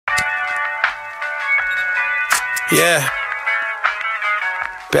Yeah.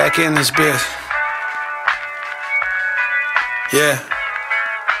 Back in this bitch. Yeah.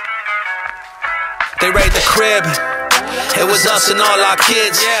 They raid the crib. It was us and all our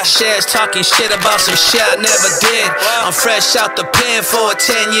kids. Shares talking shit about some shit I never did. I'm fresh out the pen for a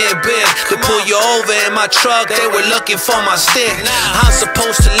 10-year bid. To pull you over in my truck, they were looking for my stick. I'm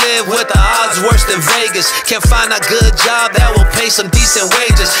supposed to live with the odds worse than Vegas. Can't find a good job that will pay some decent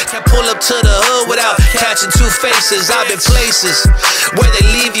wages. Can't pull up to the hood without catching two faces. I've been places where they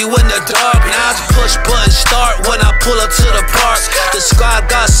leave you in the dark. Now it's push button start when I pull up to the park. The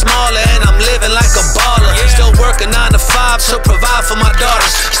squad got smaller and I'm living like a baller. Still working 9 to 5 to provide for my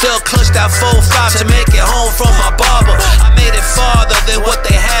daughters. Still clutched that 4-5 to make it home from my barber. I made it farther than what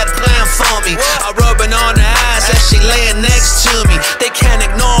they had planned for me. I rubbing on her ass as she laying next to me. They can't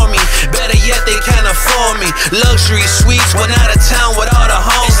ignore me, better yet they can't afford me. Luxury suites, went out of town with all the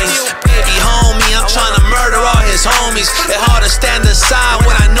homies. Baby homie, I'm trying to murder all his homies. It's hard to stand aside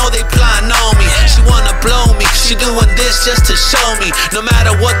when I know they plotting on me. She wanna blow me, she doing this just to show me. No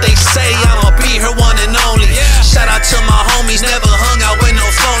matter what they say, I'ma be her one and only. Shout out to my homies, never hung out with no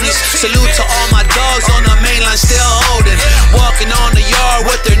phonies. Salute to all my dogs on the main line still holding. Walking on the yard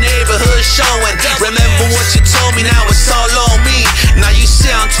with their neighborhood showing. Remember what you told me, now it's all on me. Now you see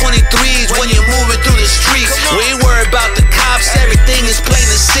I'm 23s when you're moving through the streets. We ain't worried about the cops, everything is plain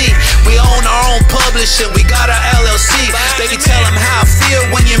to see. We own our own publishing, we got our LLC. Baby, tell them how I feel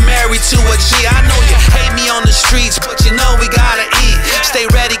when you're married to a G. I know you hate me on the streets, but you know we gotta eat. Stay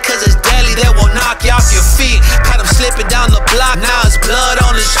ready cause it's deadly, that will knock you off your feet. Caught them slipping down the block, now it's blood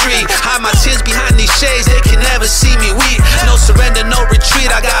on the street. Hide my tears behind these shades, they can never see me weak. No surrender, no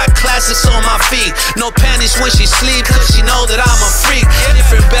retreat, I got classics on my feet. No panties when she sleep, cause she know that I'm a freak.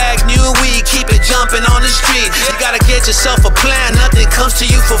 Different bag, new weed, keep it jumping on the street. You gotta get yourself a plan, nothing comes to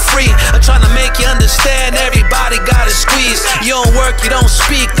you for free. I'm trying to make you understand, everybody gotta squeeze. You don't work, you don't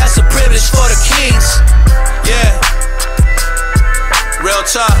speak, that's a privilege for the kings. Yeah, real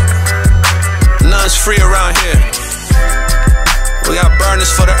talk, none's free around here. We got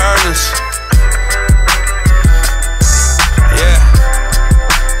burners for the earners. Yeah,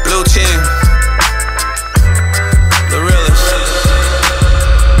 blue team, the realest.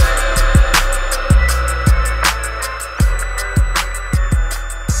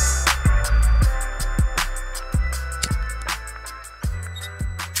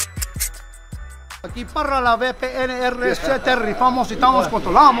 Aquí para la VPNRC, rifamos y estamos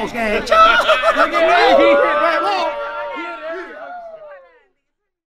controlamos.